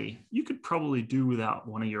 hey, you could probably do without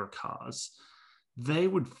one of your cars, they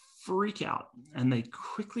would freak out, and they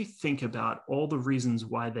quickly think about all the reasons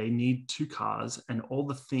why they need two cars and all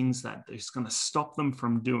the things that is going to stop them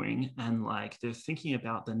from doing. And like they're thinking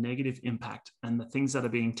about the negative impact and the things that are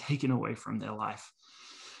being taken away from their life.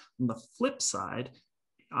 On the flip side,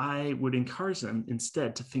 I would encourage them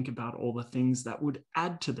instead to think about all the things that would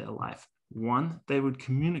add to their life. One, they would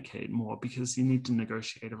communicate more because you need to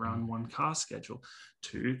negotiate around one car schedule.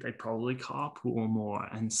 Two, they probably carpool more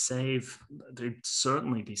and save. They'd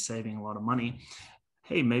certainly be saving a lot of money.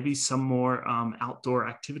 Hey, maybe some more outdoor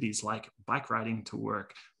activities like bike riding to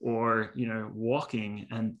work, or walking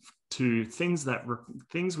and to things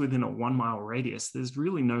within a 1 mile radius. There's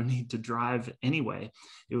really no need to drive anyway.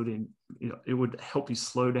 It would help you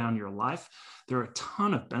slow down your life. There are a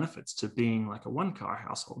ton of benefits to being like a one car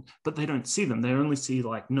household, but they don't see them. They only see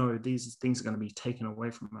like, no, these things are going to be taken away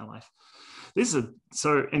from my life.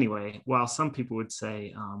 So anyway, while some people would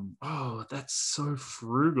say, oh, that's so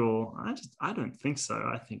frugal, I don't think so.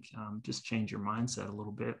 I think just change your mindset a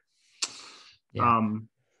little bit. Yeah.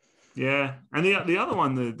 Yeah. And the other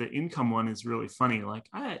one, the income one, is really funny. Like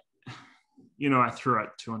I threw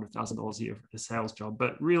out $200,000 a year for a sales job,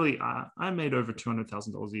 but really I made over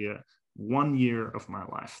 $200,000 a year 1 year of my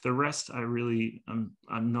life. The rest, I'm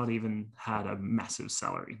not even had a massive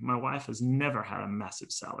salary. My wife has never had a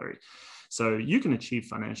massive salary. So you can achieve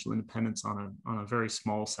financial independence on a very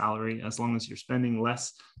small salary as long as you're spending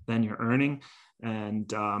less than you're earning. And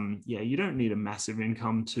you don't need a massive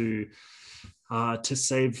income to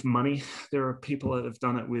save money. There are people that have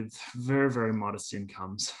done it with very, very modest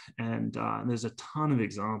incomes. And there's a ton of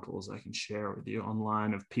examples I can share with you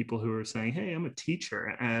online of people who are saying, hey, I'm a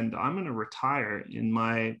teacher and I'm going to retire in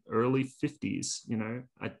my early 50s,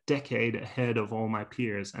 a decade ahead of all my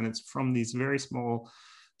peers. And it's from these very small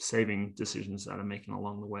saving decisions that I'm making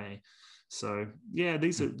along the way. So yeah,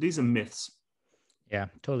 these are myths. Yeah,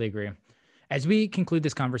 totally agree. As we conclude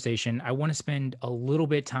this conversation, I want to spend a little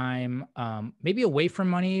bit time, maybe away from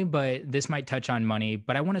money, but this might touch on money,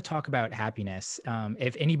 but I want to talk about happiness.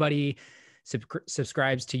 If anybody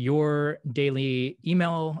subscribes to your daily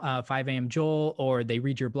email, 5 a.m. Joel, or they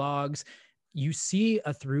read your blogs, you see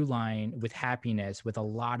a through line with happiness with a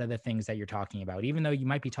lot of the things that you're talking about. Even though you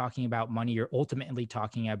might be talking about money, you're ultimately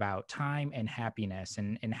talking about time and happiness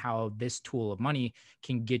and how this tool of money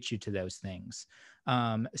can get you to those things.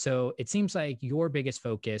 So it seems like your biggest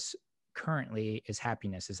focus currently is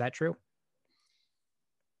happiness. Is that true?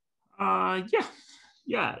 Yeah.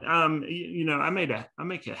 I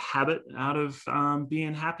make a habit out of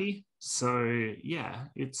being happy. So yeah,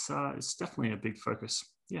 it's definitely a big focus.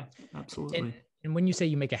 Yeah, absolutely. And when you say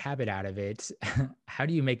you make a habit out of it, how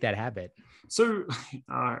do you make that habit? So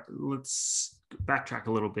let's backtrack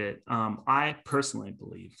a little bit. I personally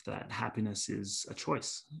believe that happiness is a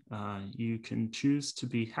choice. You can choose to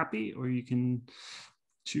be happy, or you can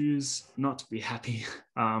choose not to be happy.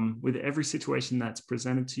 With every situation that's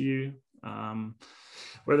presented to you,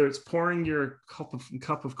 whether it's pouring your cup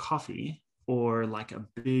of coffee or like a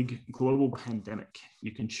big global pandemic,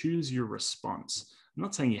 you can choose your response. I'm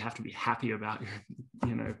not saying you have to be happy about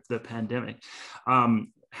the pandemic.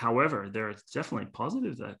 However, there are definitely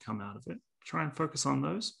positives that come out of it. Try and focus on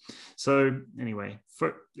those. So anyway,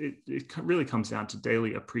 it really comes down to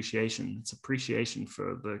daily appreciation. It's appreciation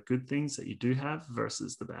for the good things that you do have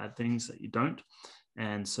versus the bad things that you don't.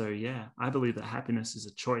 And so, yeah, I believe that happiness is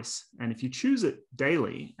a choice. And if you choose it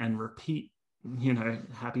daily and repeat,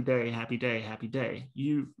 happy day, happy day, happy day,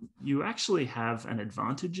 you actually have an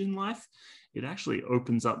advantage in life. It actually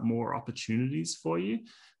opens up more opportunities for you.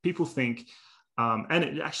 People think, and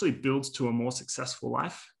it actually builds to a more successful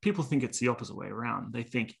life. People think it's the opposite way around. They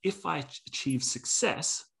think if I achieve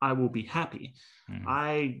success, I will be happy. Mm-hmm.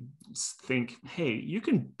 I think, hey, you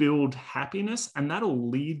can build happiness and that'll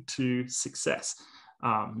lead to success.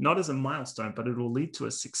 Not as a milestone, but it will lead to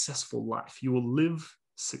a successful life. You will live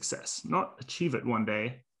success, not achieve it one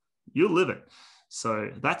day. You'll live it. So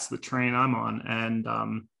that's the train I'm on. And,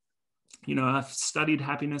 I've studied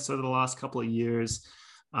happiness over the last couple of years.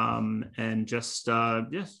 And just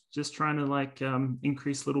trying to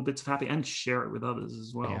increase little bits of happiness and share it with others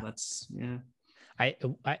as well. Yeah.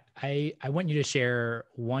 I want you to share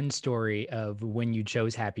one story of when you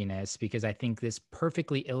chose happiness, because I think this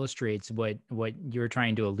perfectly illustrates what you're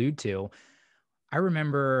trying to allude to. I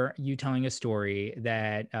remember you telling a story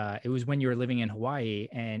that it was when you were living in Hawaii,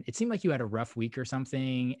 and it seemed like you had a rough week or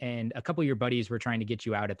something, and a couple of your buddies were trying to get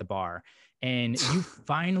you out at the bar, and you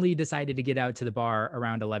finally decided to get out to the bar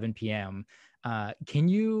around 11 p.m. Can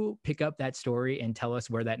you pick up that story and tell us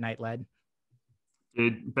where that night led?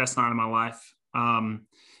 Dude, best night of my life.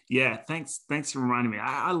 Thanks for reminding me.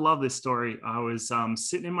 I love this story. I was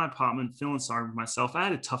sitting in my apartment feeling sorry for myself. I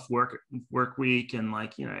had a tough work week, and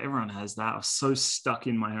everyone has that. I was so stuck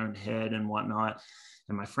in my own head and whatnot,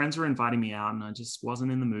 and my friends were inviting me out and I just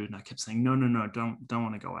wasn't in the mood, and I kept saying no, don't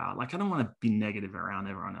want to go out. I don't want to be negative around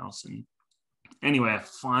everyone else. And anyway, I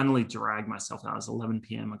finally dragged myself out. It was 11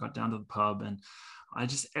 p.m. I got down to the pub and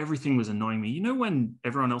everything was annoying me. When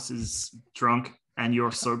everyone else is drunk and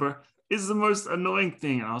you're sober, is the most annoying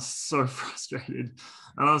thing. I was so frustrated.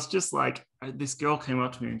 And I was just like, this girl came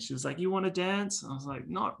up to me and she was like, you want to dance? I was like,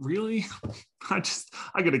 not really. I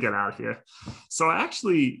got to get out of here. So I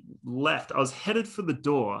actually left. I was headed for the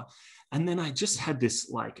door. And then I just had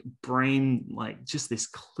this brain, just this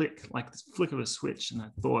click, this flick of a switch. And I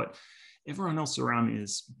thought, everyone else around me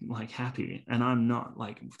is happy and I'm not.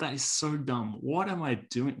 That is so dumb. What am I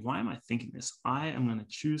doing? Why am I thinking this? I am going to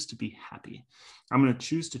choose to be happy. I'm going to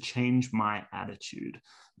choose to change my attitude.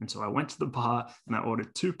 And so I went to the bar and I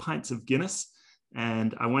ordered 2 pints of Guinness,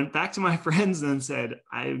 and I went back to my friends and said,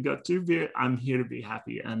 I've got 2 beers. I'm here to be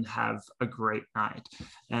happy and have a great night.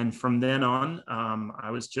 And from then on,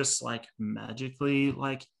 I was just magically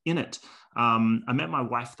in it. I met my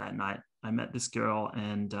wife that night. I met this girl,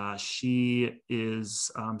 and she's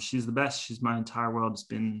the best. She's my entire world. It's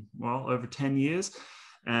been, over 10 years.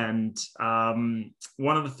 And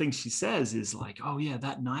one of the things she says is oh yeah,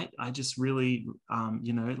 that night I just really,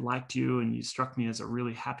 liked you, and you struck me as a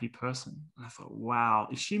really happy person. And I thought, wow,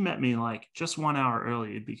 if she met me just 1 hour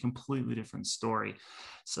early, it'd be a completely different story.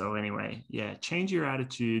 So anyway, yeah, change your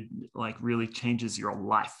attitude, really changes your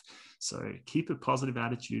life. So keep a positive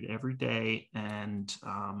attitude every day, and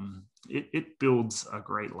it builds a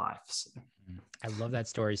great life. So. I love that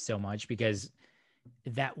story so much, because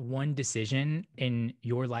that one decision in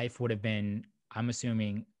your life would have been, I'm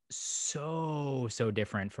assuming, so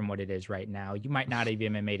different from what it is right now. You might not have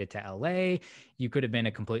even made it to LA. You could have been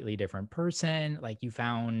a completely different person. You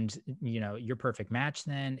found, your perfect match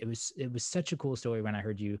then. It was such a cool story. When I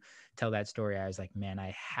heard you tell that story, I was like, man,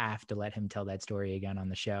 I have to let him tell that story again on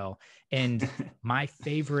the show. And my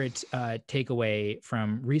favorite takeaway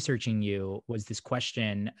from researching you was this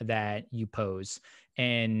question that you pose.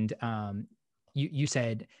 And you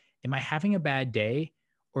said, am I having a bad day,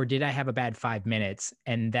 or did I have a bad 5 minutes?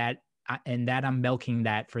 And that I'm milking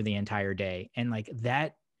that for the entire day. And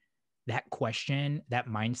that question, that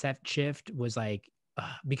mindset shift was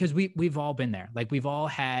because we've all been there. We've all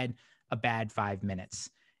had a bad 5 minutes.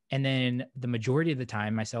 And then the majority of the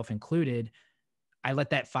time, myself included, I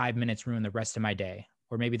let that 5 minutes ruin the rest of my day,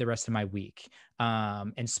 or maybe the rest of my week,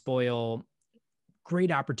 and spoil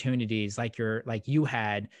great opportunities like you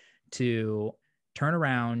had to turn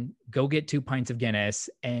around, go get 2 pints of Guinness,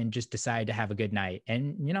 and just decide to have a good night,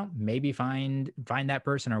 and maybe find that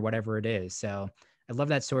person or whatever it is. So I love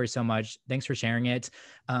that story so much. Thanks for sharing it.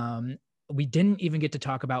 We didn't even get to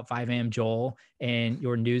talk about 5 a.m. Joel and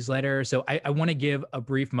your newsletter. So I want to give a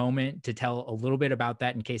brief moment to tell a little bit about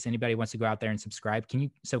that in case anybody wants to go out there and subscribe. Can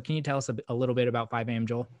you tell us a little bit about 5 a.m.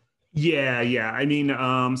 Joel? Yeah. I mean,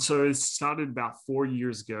 so it started about 4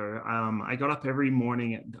 years ago. I got up every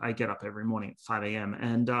morning. I get up every morning at 5 a.m.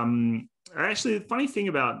 And actually, the funny thing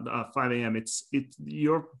about 5 a.m. It's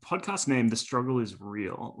your podcast name, "The Struggle Is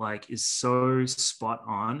Real," like is so spot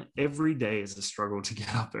on. Every day is a struggle to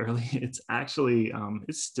get up early. It's actually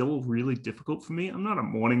it's still really difficult for me. I'm not a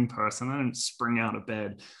morning person. I don't spring out of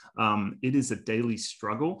bed. It is a daily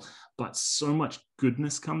struggle, but so much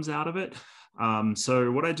goodness comes out of it.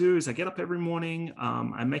 So what I do is I get up every morning.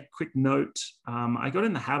 I make a quick note. I got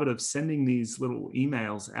in the habit of sending these little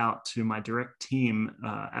emails out to my direct team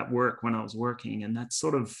at work when I was working, and that's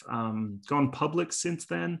sort of gone public since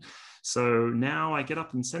then. So now I get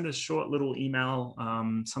up and send a short little email.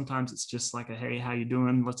 Sometimes it's just like "Hey, how you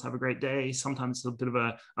doing? Let's have a great day." Sometimes it's a bit of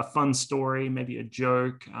a fun story, maybe a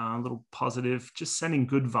joke, a little positive, just sending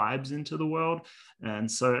good vibes into the world. And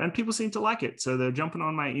people seem to like it. So they're jumping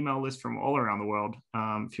on my email list from all around the world.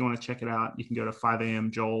 If you want to check it out, you can go to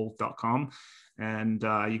 5amjoel.com and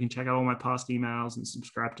you can check out all my past emails and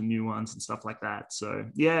subscribe to new ones and stuff like that. So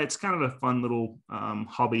yeah, it's kind of a fun little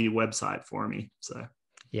hobby website for me. So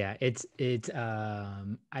Yeah, I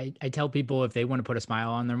tell people if they want to put a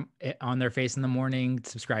smile on their face in the morning,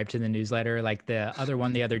 subscribe to the newsletter. Like the other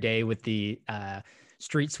one the other day with the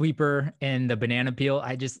street sweeper and the banana peel.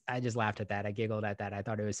 I just laughed at that. I giggled at that. I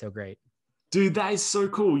thought it was so great. dude, that is so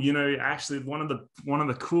cool. Actually, one of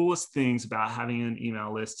the coolest things about having an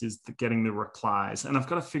email list is getting the replies. And I've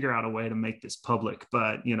got to figure out a way to make this public.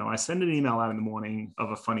 But I send an email out in the morning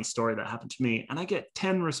of a funny story that happened to me, and I get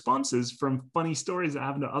 10 responses from funny stories that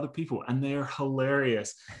happen to other people, and they're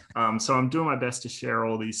hilarious. So I'm doing my best to share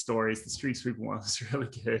all these stories. The street sweeper one is really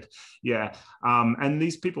good. Yeah. And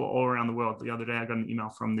these people all around the world. The other day, I got an email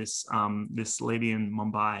from this lady in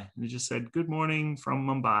Mumbai, and it just said, "Good morning from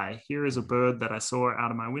Mumbai. Here is a bird that I saw out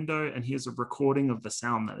of my window, and here's a recording of the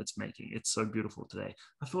sound that it's making. It's so beautiful today."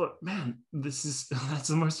 I thought, man, that's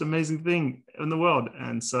the most amazing thing in the world.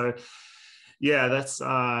 And so, yeah, that's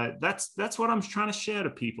what I'm trying to share to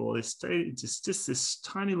people. Just this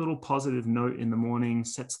tiny little positive note in the morning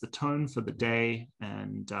sets the tone for the day,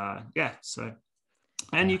 and yeah, so.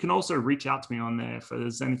 And you can also reach out to me on there if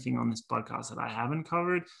there's anything on this podcast that I haven't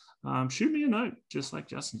covered. Shoot me a note, just like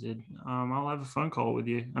Justin did. I'll have a phone call with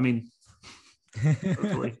you. I mean,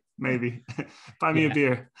 hopefully, maybe buy me a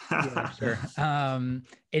beer. Yeah, sure. And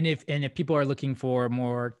if people are looking for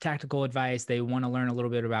more tactical advice, they want to learn a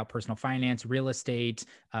little bit about personal finance, real estate.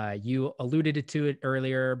 You alluded to it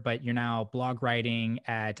earlier, but you're now blog writing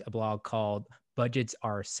at a blog called Budgets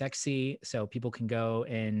Are Sexy. So people can go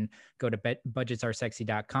to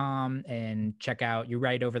budgetsaresexy.com and check out, you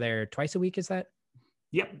write over there twice a week. Is that?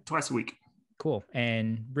 Yep. Twice a week. Cool.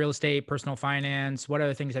 And real estate, personal finance, what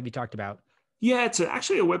other things have you talked about? Yeah, it's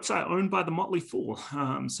actually a website owned by the Motley Fool.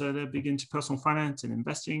 So they're big into personal finance and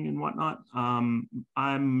investing and whatnot. I'm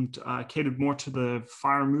catered more to the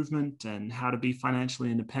FIRE movement and how to be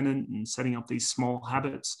financially independent and setting up these small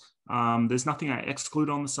habits. There's nothing I exclude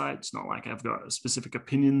on the site. It's not like I've got specific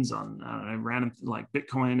opinions on random like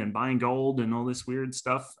Bitcoin and buying gold and all this weird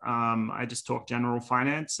stuff. I just talk general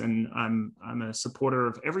finance, and I'm a supporter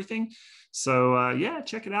of everything. So yeah,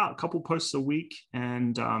 check it out. A couple posts a week,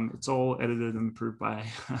 and it's all edited and approved by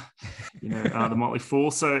the Motley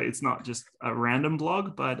Fool. So it's not just a random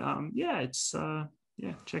blog, but yeah,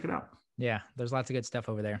 check it out. Yeah, there's lots of good stuff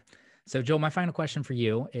over there. So Joel, my final question for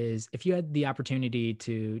you is, if you had the opportunity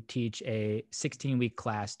to teach a 16-week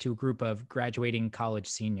class to a group of graduating college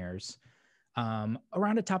seniors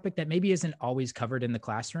around a topic that maybe isn't always covered in the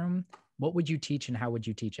classroom, what would you teach and how would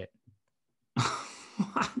you teach it?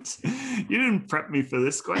 What? You didn't prep me for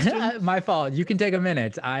this question. My fault. You can take a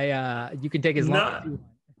minute. You can take as long as you want.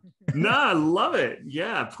 No, I love it.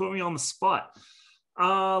 Yeah, put me on the spot.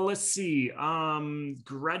 Let's see.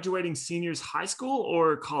 Graduating seniors, high school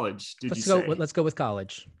or college? Let's go with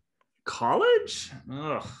college. College?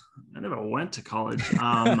 Ugh, I never went to college.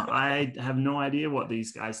 I have no idea what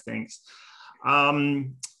these guys think.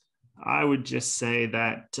 I would just say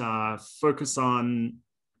that focus on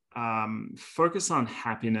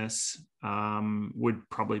happiness would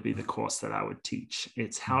probably be the course that I would teach.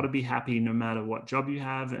 It's how to be happy no matter what job you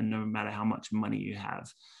have and no matter how much money you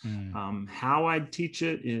have. How I'd teach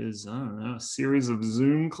it is, I don't know, a series of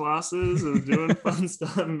Zoom classes of doing fun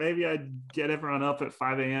stuff. Maybe I'd get everyone up at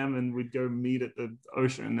 5 a.m. and we'd go meet at the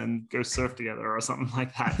ocean and go surf together or something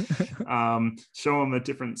like that. Show them a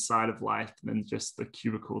different side of life than just the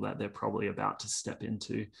cubicle that they're probably about to step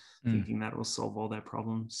into, thinking that will solve all their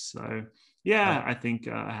problems. So yeah, I think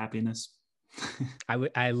happiness.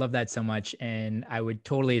 I love that so much, and I would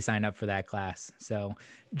totally sign up for that class. So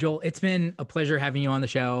Joel, it's been a pleasure having you on the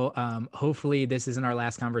show. Hopefully this isn't our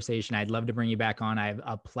last conversation. I'd love to bring you back on. I have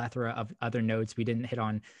a plethora of other notes. We didn't hit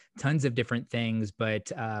on tons of different things,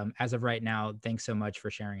 but as of right now, thanks so much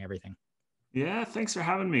for sharing everything. Yeah, thanks for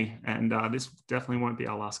having me. And this definitely won't be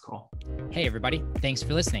our last call. Hey, everybody. Thanks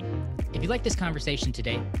for listening. If you like this conversation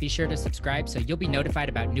today, be sure to subscribe so you'll be notified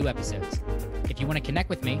about new episodes. If you want to connect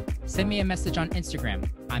with me, send me a message on Instagram.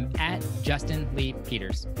 I'm at Justin Lee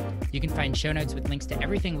Peters. You can find show notes with links to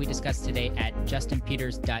everything we discussed today at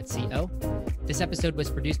justinpeters.co. This episode was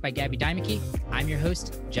produced by Gabby Dimeke. I'm your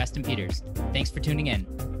host, Justin Peters. Thanks for tuning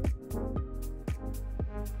in.